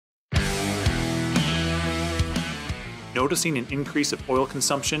Noticing an increase of oil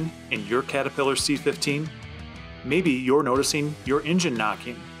consumption in your Caterpillar C15? Maybe you're noticing your engine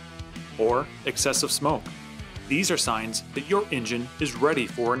knocking or excessive smoke. These are signs that your engine is ready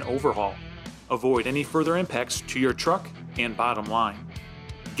for an overhaul. Avoid any further impacts to your truck and bottom line.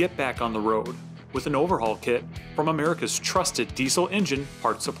 Get back on the road with an overhaul kit from America's trusted diesel engine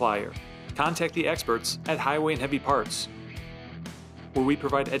parts supplier. Contact the experts at Highway and Heavy Parts, where we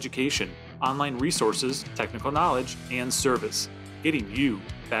provide education, online resources, technical knowledge, and service, getting you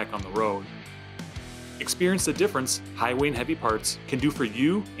back on the road. Experience the difference Highway and Heavy Parts can do for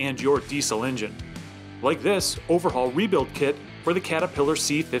you and your diesel engine. Like this overhaul rebuild kit for the Caterpillar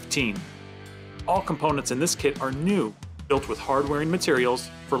C15. All components in this kit are new, built with hard-wearing materials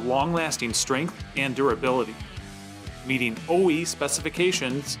for long-lasting strength and durability, meeting OE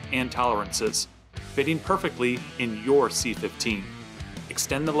specifications and tolerances, fitting perfectly in your C15.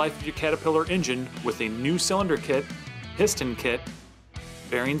 Extend the life of your Caterpillar engine with a new cylinder kit, piston kit,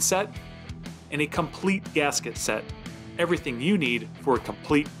 bearing set, and a complete gasket set. Everything you need for a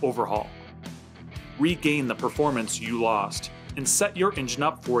complete overhaul. Regain the performance you lost and set your engine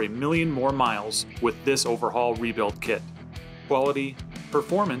up for 1,000,000 more miles with this overhaul rebuild kit. Quality,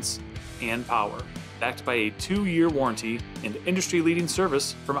 performance, and power, backed by a 2-year warranty and industry-leading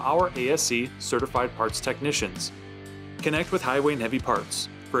service from our ASC certified parts technicians. Connect with Highway and Heavy Parts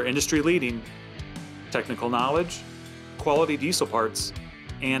for industry-leading technical knowledge, quality diesel parts,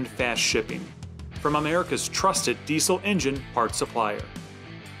 and fast shipping from America's trusted diesel engine parts supplier.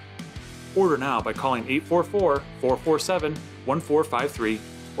 Order now by calling 844-447-1453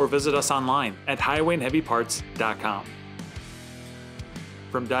 or visit us online at highwayandheavyparts.com.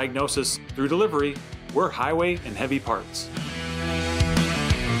 From diagnosis through delivery, we're Highway and Heavy Parts.